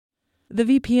The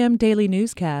VPM Daily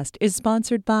Newscast is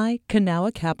sponsored by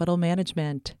Kanawha Capital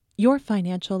Management. Your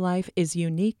financial life is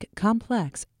unique,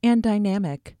 complex, and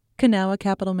dynamic. Kanawha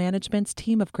Capital Management's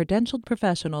team of credentialed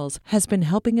professionals has been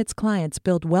helping its clients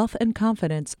build wealth and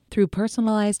confidence through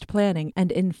personalized planning and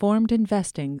informed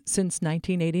investing since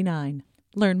 1989.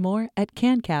 Learn more at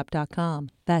cancap.com.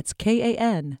 That's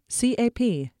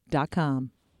KANCAP.com.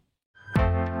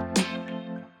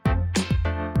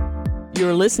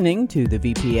 You're listening to the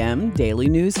VPM Daily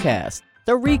Newscast,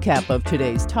 the recap of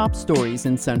today's top stories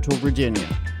in Central Virginia.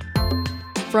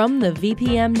 From the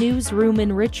VPM Newsroom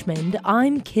in Richmond,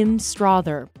 I'm Kim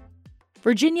Strother.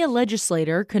 Virginia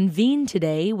Legislature convened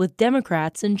today with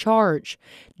Democrats in charge.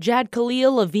 Jad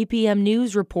Khalil of VPM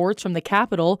News reports from the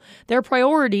Capitol their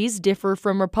priorities differ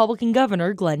from Republican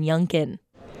Governor Glenn Youngkin.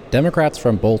 Democrats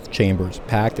from both chambers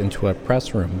packed into a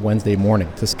press room Wednesday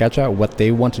morning to sketch out what they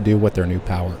want to do with their new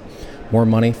power. More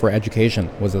money for education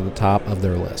was at the top of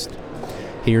their list.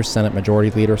 Here's Senate Majority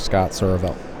Leader Scott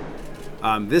Surville.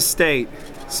 This state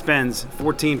spends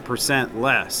 14%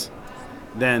 less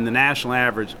than the national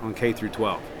average on K through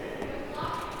 12.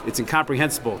 It's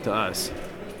incomprehensible to us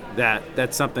that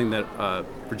that's something that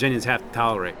Virginians have to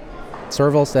tolerate.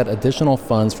 Surville said additional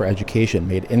funds for education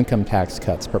made income tax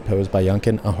cuts proposed by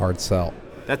Youngkin a hard sell.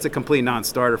 That's a complete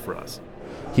non-starter for us.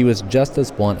 He was just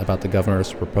as blunt about the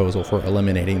governor's proposal for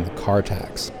eliminating the car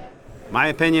tax. My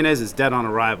opinion is it's dead on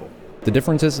arrival. The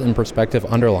differences in perspective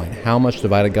underline how much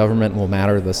divided government will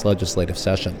matter this legislative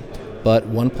session. But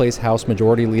one place House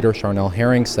Majority Leader Charnel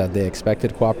Herring said the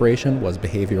expected cooperation was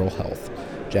behavioral health.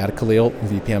 Jad Khalil,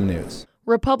 VPM News.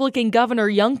 Republican Governor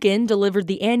Youngkin delivered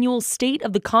the annual State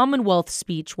of the Commonwealth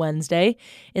speech Wednesday.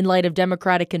 In light of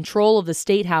Democratic control of the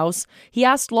State House, he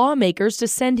asked lawmakers to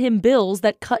send him bills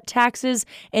that cut taxes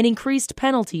and increased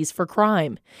penalties for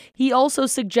crime. He also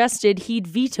suggested he'd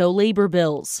veto labor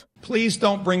bills. Please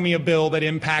don't bring me a bill that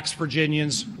impacts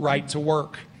Virginians' right to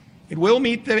work. It will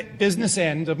meet the business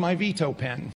end of my veto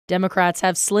pen. Democrats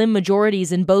have slim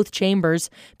majorities in both chambers.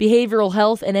 Behavioral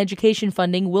health and education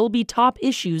funding will be top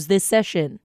issues this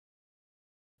session.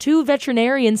 2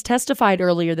 veterinarians testified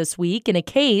earlier this week in a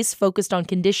case focused on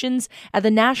conditions at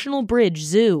the National Bridge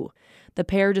Zoo. The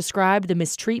pair described the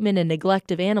mistreatment and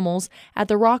neglect of animals at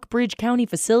the Rockbridge County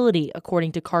facility,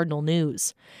 according to Cardinal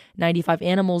News. 95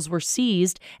 animals were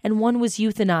seized, and 1 was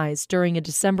euthanized during a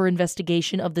December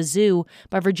investigation of the zoo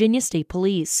by Virginia State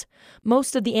Police.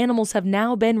 Most of the animals have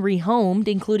now been rehomed,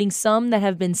 including some that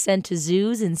have been sent to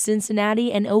zoos in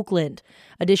Cincinnati and Oakland.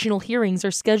 Additional hearings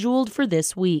are scheduled for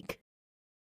this week.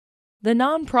 The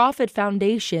nonprofit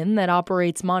foundation that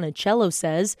operates Monticello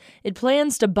says it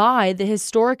plans to buy the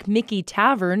historic Mickey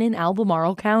Tavern in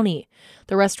Albemarle County.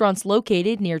 The restaurant's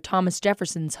located near Thomas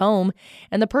Jefferson's home,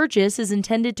 and the purchase is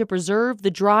intended to preserve the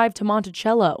drive to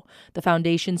Monticello, the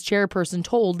foundation's chairperson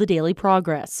told the Daily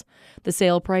Progress. The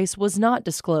sale price was not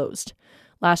disclosed.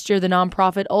 Last year, the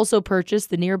nonprofit also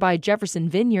purchased the nearby Jefferson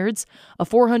Vineyards, a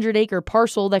 400-acre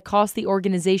parcel that cost the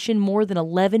organization more than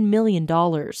 $11 million.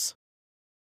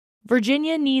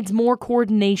 Virginia needs more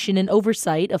coordination and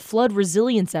oversight of flood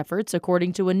resilience efforts,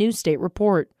 according to a new state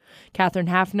report. Catherine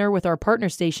Hafner with our partner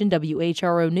station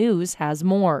WHRO News has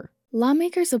more.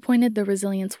 Lawmakers appointed the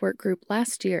Resilience Work Group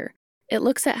last year. It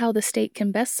looks at how the state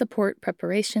can best support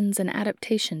preparations and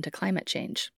adaptation to climate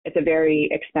change. It's a very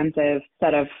extensive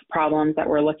set of problems that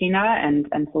we're looking at and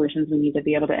solutions we need to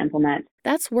be able to implement.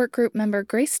 That's work group member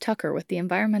Grace Tucker with the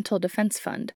Environmental Defense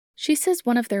Fund. She says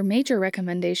one of their major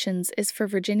recommendations is for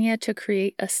Virginia to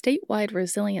create a statewide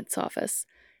resilience office.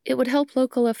 It would help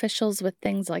local officials with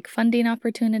things like funding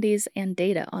opportunities and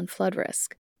data on flood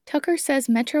risk. Tucker says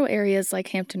metro areas like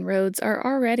Hampton Roads are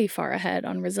already far ahead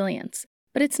on resilience,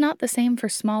 but it's not the same for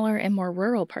smaller and more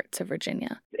rural parts of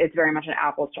Virginia. It's very much an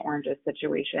apples to oranges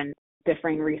situation.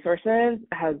 Differing resources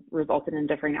has resulted in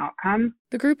differing outcomes.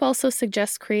 The group also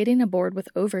suggests creating a board with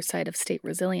oversight of state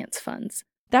resilience funds.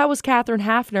 That was Catherine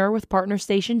Hafner with partner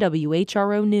station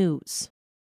WHRO News.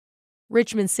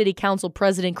 Richmond City Council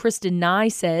President Kristen Nye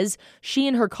says she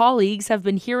and her colleagues have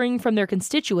been hearing from their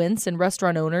constituents and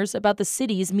restaurant owners about the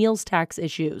city's meals tax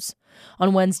issues.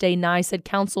 On Wednesday, Nye said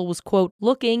council was, quote,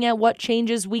 looking at what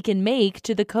changes we can make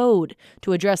to the code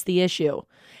to address the issue.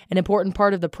 An important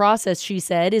part of the process, she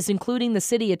said, is including the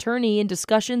city attorney in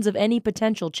discussions of any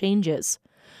potential changes.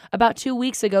 About 2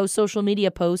 weeks ago, social media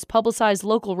posts publicized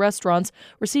local restaurants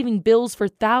receiving bills for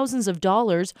thousands of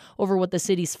dollars over what the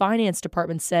city's finance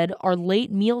department said are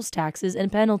late meals taxes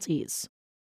and penalties.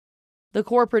 The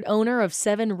corporate owner of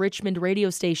 7 Richmond radio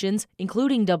stations,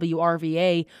 including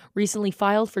WRVA, recently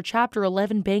filed for Chapter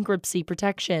 11 bankruptcy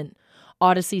protection.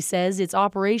 Odyssey says its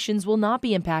operations will not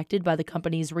be impacted by the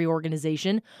company's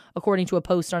reorganization, according to a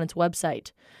post on its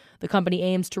website. The company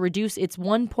aims to reduce its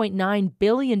 $1.9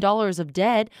 billion of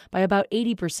debt by about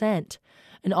 80%.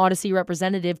 An Odyssey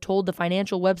representative told the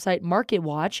financial website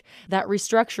MarketWatch that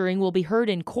restructuring will be heard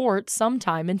in court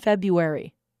sometime in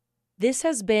February. This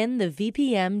has been the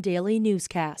VPM Daily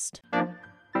Newscast.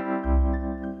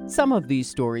 Some of these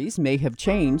stories may have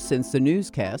changed since the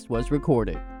newscast was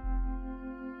recorded.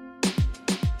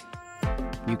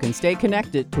 You can stay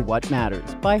connected to what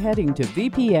matters by heading to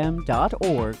vpm.org/news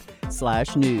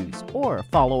or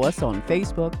follow us on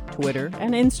Facebook, Twitter,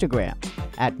 and Instagram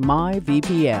at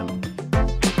MyVPM.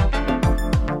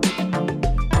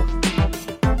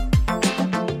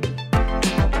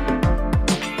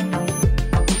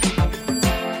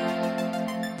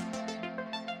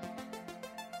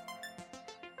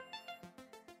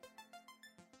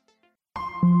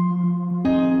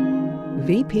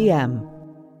 VPM.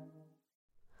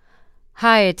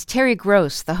 Hi, it's Terry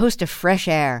Gross, the host of Fresh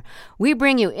Air. We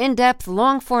bring you in-depth,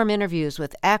 long-form interviews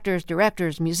with actors,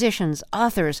 directors, musicians,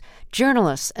 authors,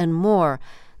 journalists, and more.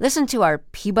 Listen to our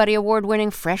Peabody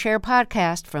Award-winning Fresh Air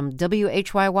podcast from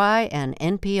WHYY and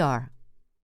NPR.